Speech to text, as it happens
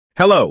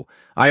Hello,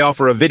 I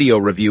offer a video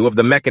review of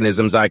the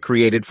mechanisms I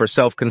created for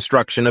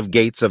self-construction of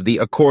gates of the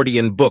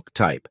accordion book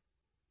type.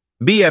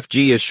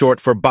 BFG is short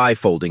for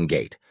Bi-Folding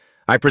Gate.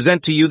 I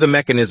present to you the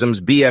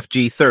mechanisms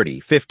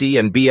BFG-30, 50,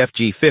 and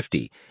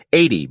BFG-50,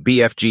 80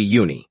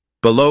 BFG-Indi.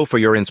 Below, for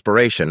your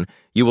inspiration,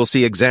 you will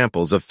see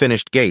examples of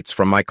finished gates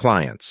from my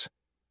clients.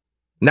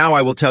 Now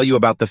I will tell you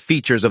about the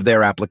features of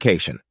their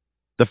application.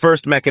 The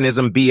first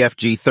mechanism,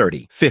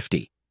 BFG-30,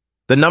 50.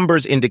 The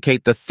numbers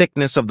indicate the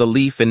thickness of the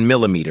leaf in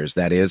millimeters,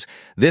 that is,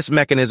 this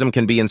mechanism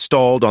can be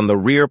installed on the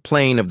rear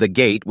plane of the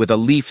gate with a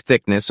leaf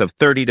thickness of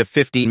 30 to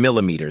 50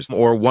 millimeters,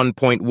 or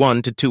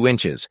 1.1 to 2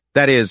 inches.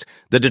 That is,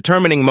 the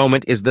determining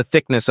moment is the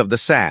thickness of the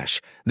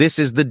sash. This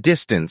is the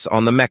distance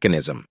on the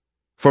mechanism.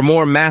 For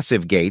more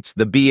massive gates,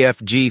 the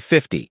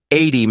BFG-50,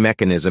 80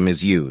 mechanism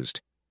is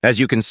used.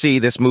 As you can see,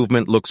 this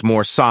movement looks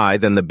more psi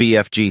than the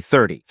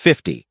BFG-30,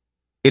 50.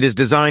 It is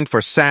designed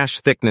for sash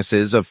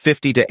thicknesses of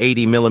 50 to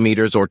 80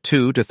 millimeters or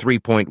 2 to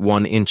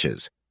 3.1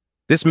 inches.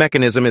 This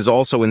mechanism is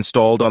also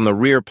installed on the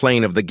rear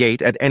plane of the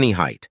gate at any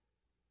height.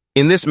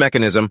 In this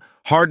mechanism,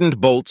 hardened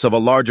bolts of a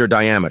larger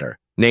diameter,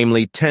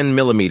 namely 10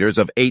 millimeters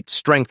of 8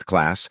 strength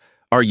class,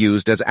 are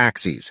used as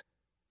axes.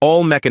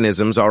 All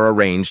mechanisms are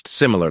arranged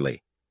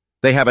similarly.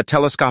 They have a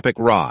telescopic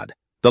rod,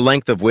 the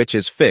length of which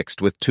is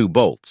fixed with 2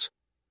 bolts.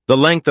 The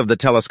length of the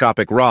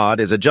telescopic rod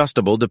is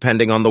adjustable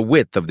depending on the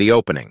width of the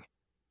opening.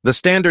 The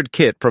standard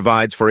kit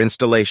provides for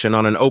installation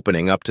on an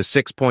opening up to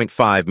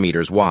 6.5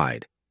 meters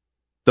wide.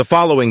 The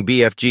following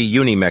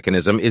BFG-Indi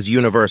mechanism is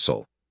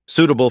universal,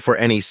 suitable for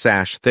any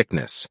sash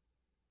thickness.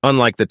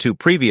 Unlike the 2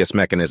 previous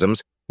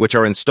mechanisms, which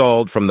are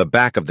installed from the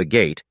back of the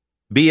gate,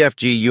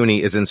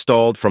 BFG-Indi is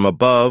installed from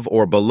above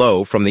or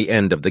below from the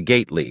end of the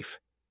gate leaf.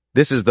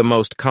 This is the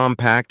most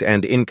compact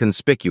and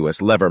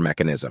inconspicuous lever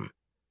mechanism.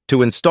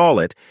 To install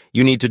it,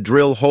 you need to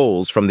drill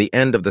holes from the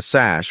end of the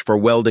sash for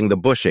welding the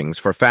bushings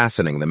for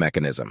fastening the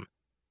mechanism.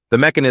 The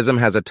mechanism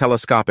has a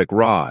telescopic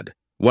rod,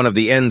 one of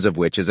the ends of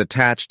which is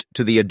attached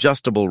to the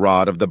adjustable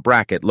rod of the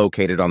bracket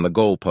located on the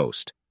goal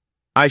post.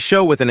 I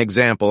show with an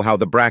example how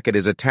the bracket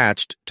is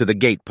attached to the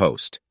gate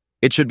post.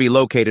 It should be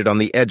located on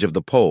the edge of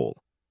the pole.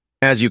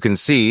 As you can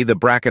see, the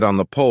bracket on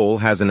the pole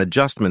has an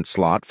adjustment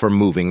slot for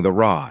moving the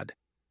rod.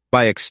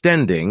 By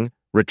extending,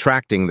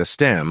 retracting the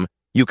stem,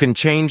 you can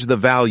change the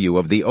value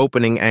of the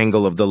opening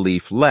angle of the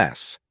leaf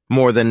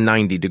more than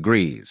 90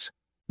 degrees.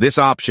 This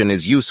option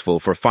is useful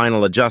for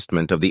final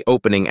adjustment of the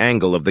opening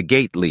angle of the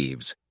gate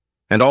leaves,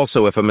 and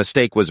also if a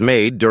mistake was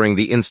made during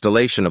the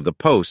installation of the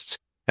posts,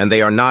 and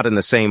they are not in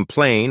the same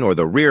plane or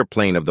the rear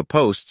plane of the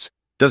posts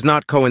does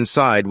not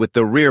coincide with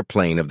the rear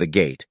plane of the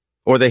gate,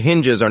 or the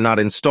hinges are not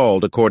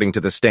installed according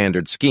to the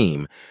standard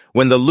scheme,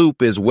 when the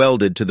loop is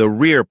welded to the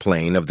rear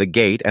plane of the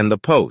gate and the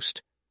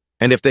post.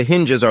 And if the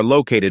hinges are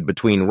located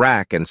between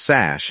rack and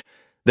sash,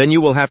 then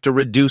you will have to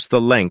reduce the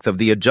length of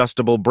the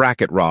adjustable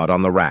bracket rod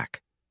on the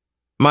rack.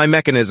 My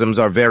mechanisms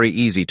are very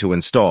easy to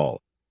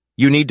install.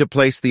 You need to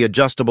place the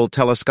adjustable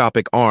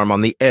telescopic arm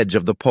on the edge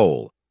of the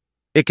pole.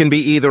 It can be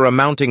either a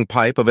mounting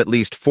pipe of at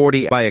least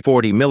 40 by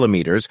 40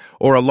 millimeters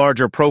or a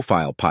larger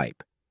profile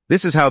pipe.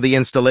 This is how the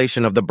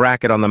installation of the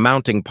bracket on the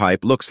mounting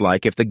pipe looks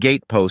like if the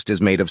gate post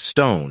is made of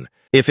stone.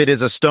 If it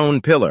is a stone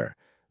pillar,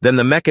 then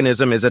the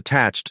mechanism is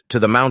attached to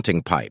the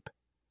mounting pipe.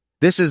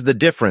 This is the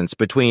difference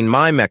between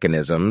my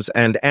mechanisms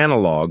and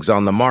analogs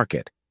on the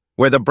market,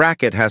 where the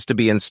bracket has to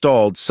be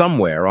installed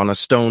somewhere on a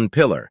stone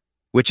pillar,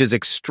 which is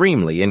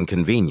extremely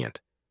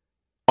inconvenient.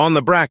 On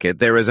the bracket,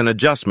 there is an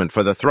adjustment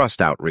for the thrust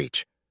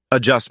outreach.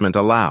 Adjustment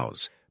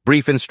allows.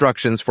 Brief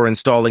instructions for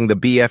installing the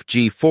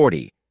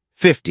BFG-40,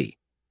 50.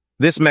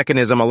 This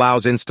mechanism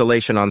allows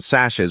installation on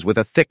sashes with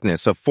a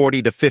thickness of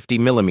 40 to 50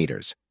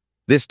 millimeters.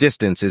 This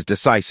distance is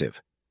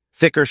decisive.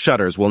 Thicker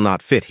shutters will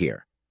not fit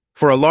here.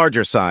 For a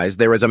larger size,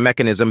 there is a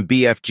mechanism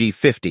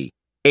BFG-50,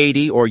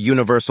 80 or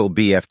universal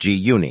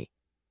BFG-Indi.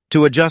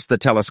 To adjust the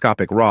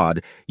telescopic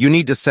rod, you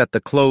need to set the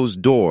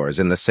closed doors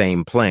in the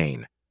same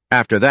plane.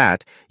 After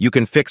that, you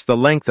can fix the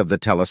length of the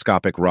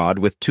telescopic rod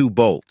with 2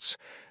 bolts.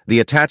 The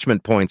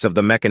attachment points of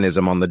the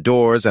mechanism on the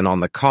doors and on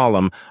the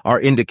column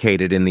are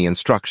indicated in the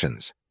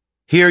instructions.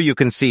 Here you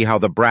can see how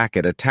the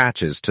bracket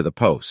attaches to the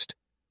post.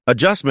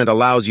 Adjustment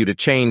allows you to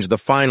change the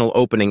final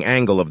opening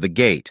angle of the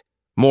gate,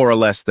 more or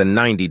less than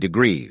 90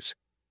 degrees.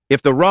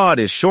 If the rod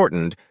is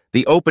shortened,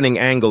 the opening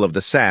angle of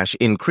the sash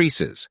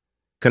increases.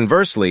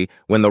 Conversely,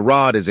 when the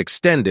rod is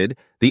extended,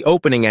 the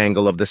opening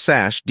angle of the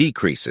sash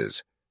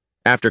decreases.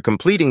 After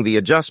completing the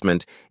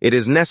adjustment, it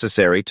is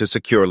necessary to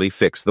securely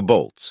fix the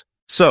bolts.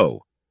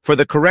 So, for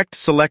the correct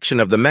selection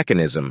of the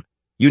mechanism,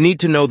 you need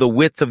to know the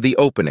width of the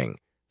opening,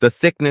 the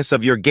thickness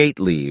of your gate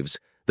leaves,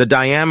 the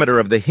diameter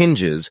of the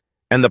hinges,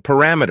 and the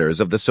parameters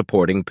of the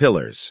supporting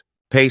pillars.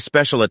 Pay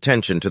special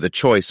attention to the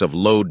choice of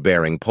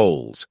load-bearing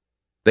poles.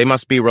 They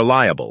must be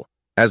reliable,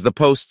 as the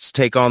posts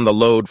take on the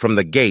load from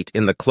the gate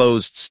in the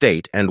closed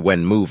state and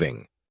when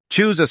moving.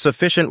 Choose a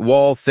sufficient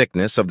wall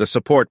thickness of the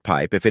support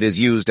pipe if it is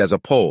used as a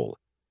pole.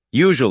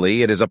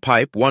 Usually, it is a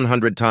pipe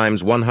 100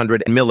 ×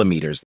 100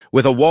 millimeters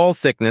with a wall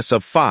thickness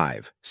of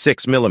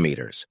 5-6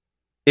 millimeters.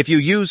 If you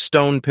use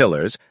stone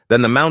pillars,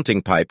 then the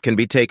mounting pipe can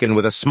be taken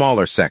with a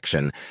smaller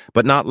section,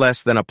 but not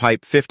less than a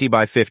pipe 50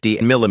 by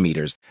 50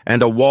 millimeters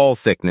and a wall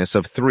thickness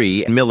of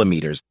 3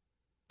 millimeters.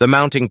 The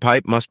mounting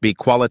pipe must be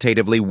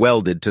qualitatively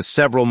welded to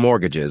several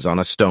mortgages on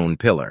a stone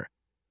pillar.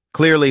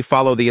 Clearly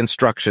follow the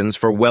instructions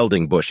for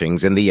welding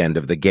bushings in the end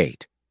of the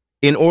gate.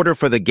 In order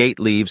for the gate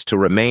leaves to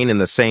remain in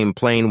the same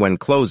plane when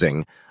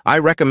closing, I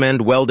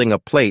recommend welding a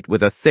plate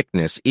with a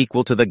thickness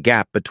equal to the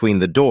gap between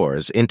the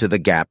doors into the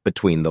gap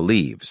between the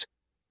leaves,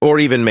 or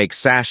even make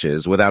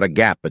sashes without a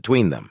gap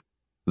between them.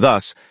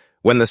 Thus,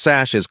 when the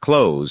sash is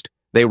closed,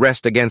 they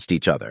rest against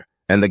each other,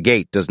 and the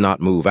gate does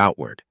not move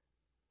outward.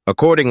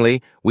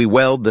 Accordingly, we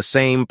weld the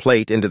same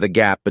plate into the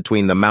gap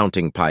between the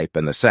mounting pipe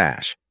and the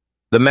sash.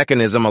 The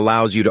mechanism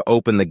allows you to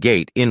open the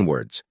gate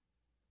inwards.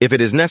 If it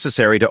is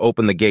necessary to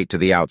open the gate to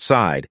the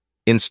outside,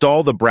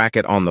 install the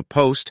bracket on the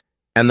post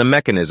and the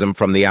mechanism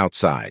from the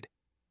outside.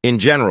 In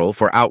general,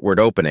 for outward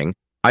opening,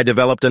 I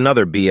developed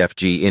another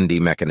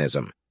BFG-Indi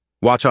mechanism.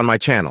 Watch on my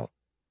channel.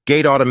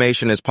 Gate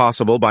automation is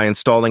possible by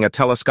installing a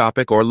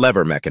telescopic or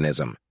lever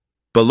mechanism.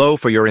 Below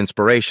for your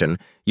inspiration,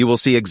 you will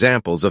see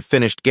examples of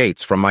finished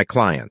gates from my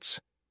clients.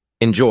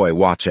 Enjoy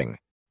watching.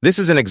 This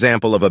is an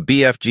example of a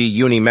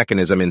BFG-Indi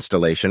mechanism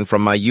installation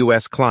from my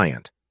US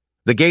client.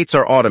 The gates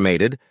are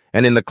automated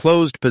and in the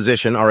closed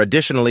position are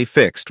additionally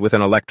fixed with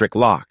an electric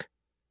lock.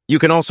 You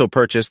can also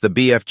purchase the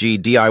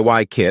BFG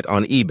DIY kit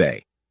on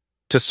eBay.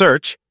 To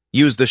search,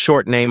 use the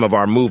short name of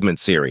our movement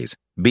series,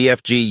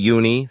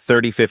 BFG-Indi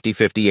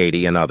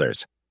 3050-5080 and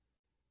others.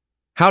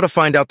 How to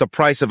find out the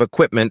price of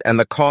equipment and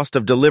the cost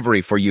of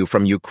delivery for you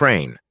from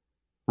Ukraine.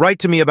 Write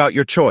to me about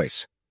your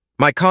choice.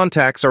 My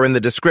contacts are in the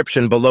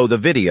description below the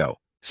video.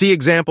 See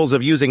examples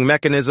of using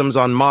mechanisms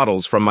on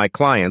models from my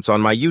clients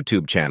on my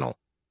YouTube channel.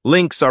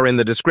 Links are in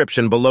the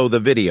description below the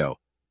video.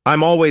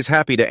 I'm always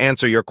happy to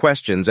answer your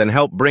questions and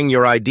help bring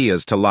your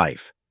ideas to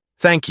life.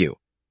 Thank you.